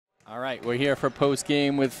All right, we're here for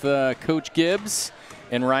post-game with Coach Gibbs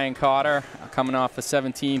and Ryan Cotter, coming off a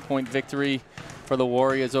 17-point victory for the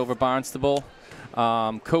Warriors over Barnstable.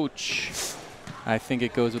 Coach, I think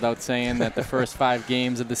it goes without saying that the first 5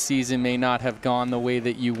 games of the season may not have gone the way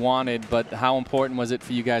that you wanted, but how important was it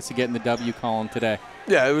for you guys to get in the W column today?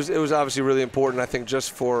 Yeah, it was obviously really important, I think,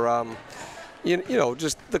 just for you know,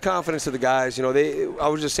 just the confidence of the guys. You know, I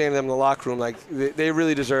was just saying to them in the locker room, like, they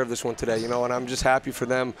really deserve this one today, you know, and I'm just happy for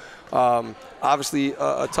them. Obviously,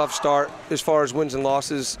 a tough start as far as wins and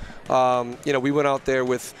losses. You know, we went out there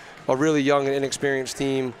with a really young and inexperienced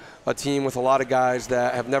team, a team with a lot of guys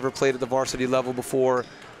that have never played at the varsity level before,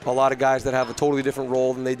 a lot of guys that have a totally different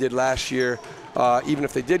role than they did last year, even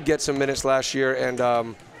if they did get some minutes last year,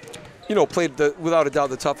 and you know, played without a doubt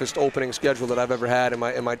the toughest opening schedule that I've ever had in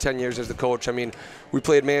my 10 years as the coach. I mean, we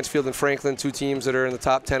played Mansfield and Franklin, 2 teams that are in the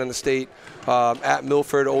top 10 in the state. At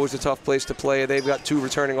Milford, always a tough place to play. They've got 2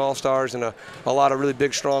 returning All-Stars and a lot of really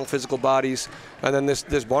big, strong physical bodies. And then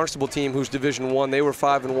this Barnstable team, who's Division I, they were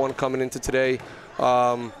 5-1 coming into today.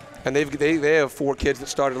 And they have 4 kids that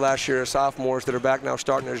started last year as sophomores that are back now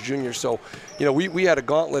starting as juniors. So, you know, we had a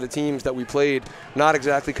gauntlet of teams that we played, not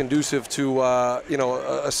exactly conducive to, you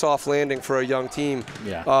know, a soft landing for a young team.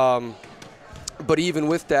 Yeah. But even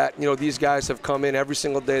with that, you know, these guys have come in every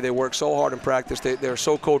single day. They work so hard in practice. They're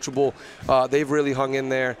so coachable. They've really hung in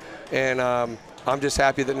there. And I'm just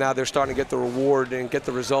happy that now they're starting to get the reward and get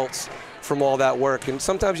the results from all that work. And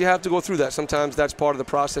sometimes you have to go through that. Sometimes that's part of the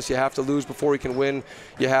process. You have to lose before you can win.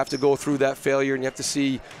 You have to go through that failure, and you have to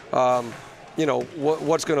see, you know,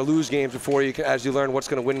 what's going to lose games before you can, as you learn what's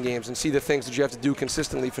going to win games, and see the things that you have to do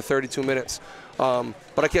consistently for 32 minutes. But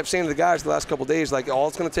I kept saying to the guys the last couple of days, like, all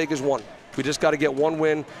it's going to take is one. We just got to get one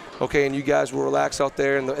win, okay, and you guys will relax out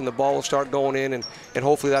there, and the ball will start going in, and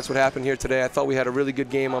hopefully that's what happened here today. I thought we had a really good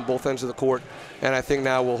game on both ends of the court, and I think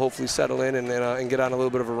now we'll hopefully settle in and get on a little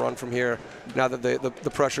bit of a run from here now that the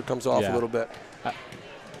pressure comes off a little bit.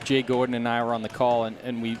 Jay Gordon and I were on the call, and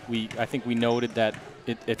I think we noted that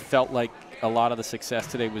it felt like a lot of the success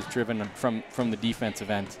today was driven from the defensive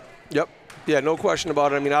end. Yep. Yeah, no question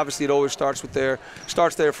about it. I mean, obviously it always starts there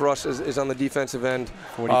for us is on the defensive end.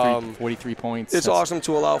 43 points. It's awesome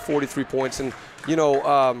to allow 43 points. And, you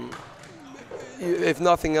know, if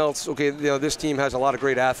nothing else, okay, you know, this team has a lot of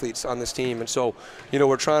great athletes on this team. And so, you know,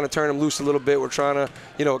 we're trying to turn them loose a little bit. We're trying to,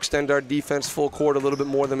 you know, extend our defense full court a little bit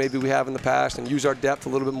more than maybe we have in the past, and use our depth a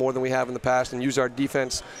little bit more than we have in the past, and use our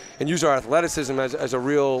defense and use our athleticism as a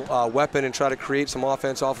real weapon, and try to create some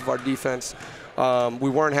offense off of our defense. We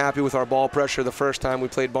weren't happy with our ball pressure the first time we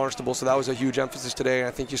played Barnstable, so that was a huge emphasis today, and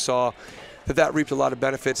I think you saw that reaped a lot of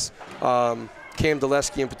benefits. Cam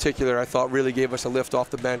Deleski in particular, I thought, really gave us a lift off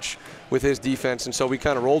the bench with his defense, and so we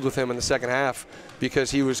kind of rolled with him in the second half because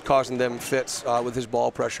he was causing them fits with his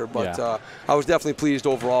ball pressure. But I was definitely pleased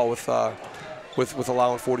overall with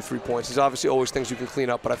allowing 43 points. There's obviously always things you can clean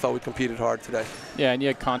up, but I thought we competed hard today. Yeah, and you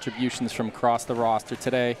had contributions from across the roster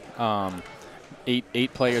today.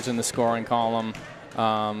 8 players in the scoring column.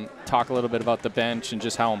 Talk a little bit about the bench and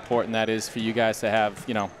just how important that is for you guys to have,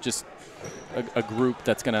 you know, just a group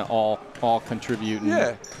that's going to all contribute.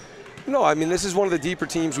 Yeah. No, I mean, this is one of the deeper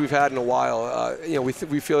teams we've had in a while. You know, we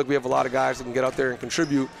feel like we have a lot of guys that can get out there and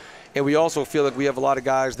contribute, and we also feel like we have a lot of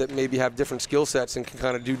guys that maybe have different skill sets and can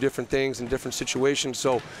kind of do different things in different situations.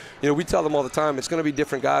 So, you know, we tell them all the time it's going to be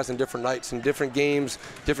different guys on different nights, and different games,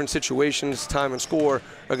 different situations, time and score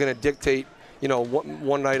are going to dictate. You know,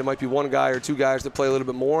 one night it might be one guy or 2 guys that play a little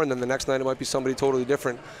bit more, and then the next night it might be somebody totally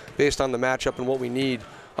different based on the matchup and what we need.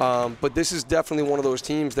 But this is definitely one of those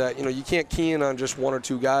teams that, you know, you can't key in on just 1 or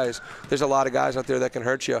 2 guys. There's a lot of guys out there that can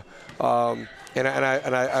hurt you. And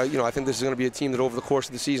I you know, I think this is going to be a team that over the course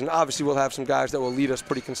of the season, obviously we'll have some guys that will lead us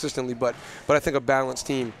pretty consistently, but I think a balanced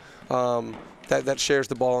team that shares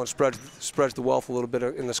the ball and spreads the wealth a little bit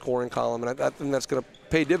in the scoring column, and I think that's going to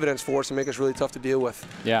pay dividends for us and make us really tough to deal with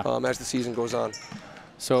as the season goes on.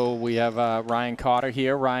 So we have Ryan Cotter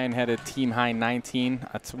here. Ryan had a team-high 19.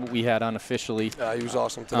 That's what we had unofficially. He was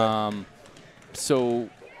awesome today. So,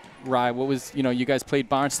 Ryan, what was, you know, you guys played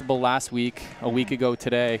Barnstable last week, a week ago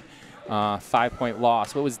today, 5-point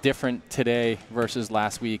loss. What was different today versus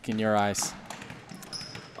last week in your eyes?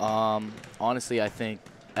 Honestly, I think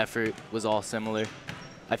effort was all similar.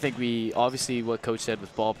 I think we, obviously what Coach said was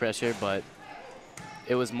ball pressure, but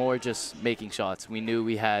it was more just making shots. We knew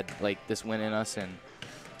we had, like, this win in us, and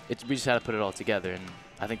we just had to put it all together, and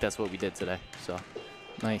I think that's what we did today. So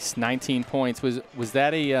nice. 19 points. Was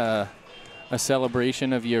that a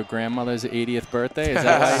celebration of your grandmother's 80th birthday? Is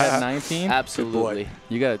that why you had 19? Absolutely.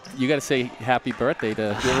 You got to say happy birthday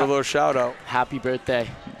to give her a little shout out. Happy birthday,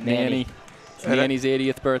 Nanny. It's Manny's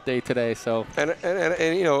 80th birthday today, so. And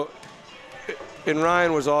you know, and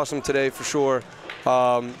Ryan was awesome today for sure.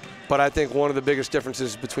 But I think one of the biggest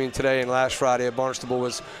differences between today and last Friday at Barnstable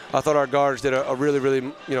was I thought our guards did a really,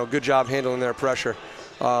 really good job handling their pressure.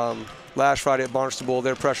 Last Friday at Barnstable,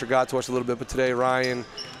 their pressure got to us a little bit, but today Ryan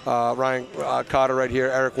Cotter right here,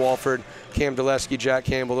 Eric Walford, Cam Dulesky, Jack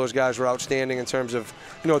Campbell, those guys were outstanding in terms of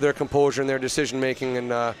their composure and their decision making,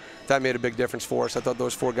 and that made a big difference for us. I thought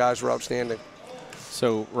those 4 guys were outstanding.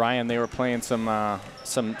 So Ryan, they were playing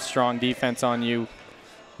some strong defense on you.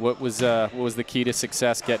 What was the key to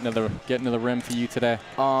success getting to the rim for you today?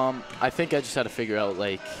 I think I just had to figure out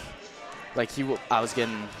I was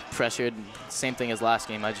getting pressured. Same thing as last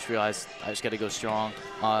game. I just realized I just got to go strong,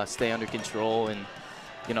 stay under control, and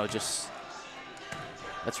just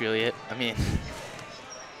that's really it. I mean,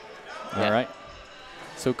 yeah. All right.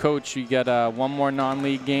 So, Coach, you got one more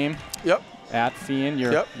non-league game. Yep. At Fian,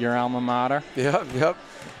 your alma mater. Yep.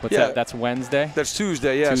 What's that? That's Wednesday? That's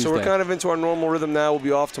Tuesday, yeah. Tuesday. So we're kind of into our normal rhythm now. We'll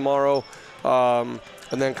be off tomorrow and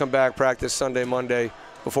then come back, practice Sunday, Monday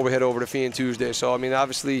before we head over to Fian Tuesday. So, I mean,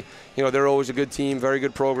 obviously, they're always a good team, very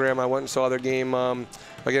good program. I went and saw their game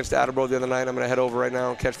against Attleboro the other night. I'm going to head over right now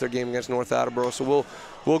and catch their game against North Attleboro. So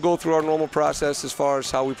we'll go through our normal process as far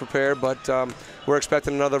as how we prepare, but we're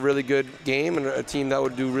expecting another really good game and a team that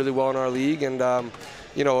would do really well in our league. And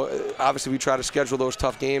obviously we try to schedule those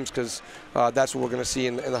tough games because that's what we're going to see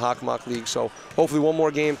in the Hockomock League. So hopefully one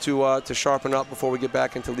more game to sharpen up before we get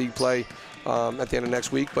back into league play at the end of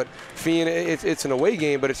next week. But Fian, it's an away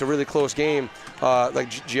game, but it's a really close game.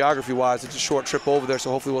 Geography-wise, it's a short trip over there,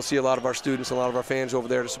 so hopefully we'll see a lot of our students and a lot of our fans over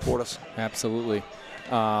there to support us. Absolutely.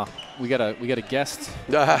 We got a guest.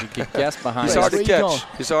 Guest behind us.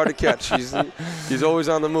 He's hard to catch. He's always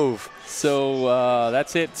on the move. So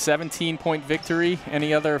that's it. 17-point victory.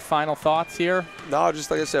 Any other final thoughts here? No, just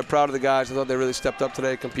like I said, proud of the guys. I thought they really stepped up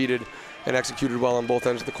today, competed, and executed well on both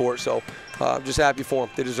ends of the court. So just happy for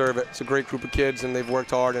them. They deserve it. It's a great group of kids, and they've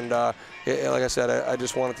worked hard. And like I said, I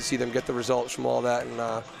just wanted to see them get the results from all that,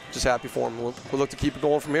 and just happy for them. We'll look to keep it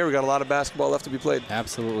going from here. We got a lot of basketball left to be played.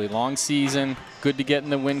 Absolutely. Long season. Good to get in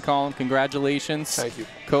the win column. Congratulations. Thank you.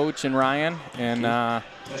 Coach and Ryan. And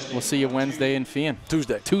we'll see you Wednesday in Fian.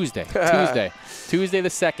 Tuesday the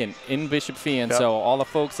 2nd in Bishop Fian. Yep. So all the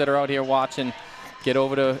folks that are out here watching, get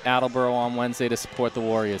over to Attleboro on Wednesday to support the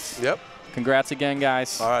Warriors. Yep. Congrats again,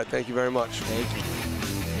 guys. All right. Thank you very much. Thank you.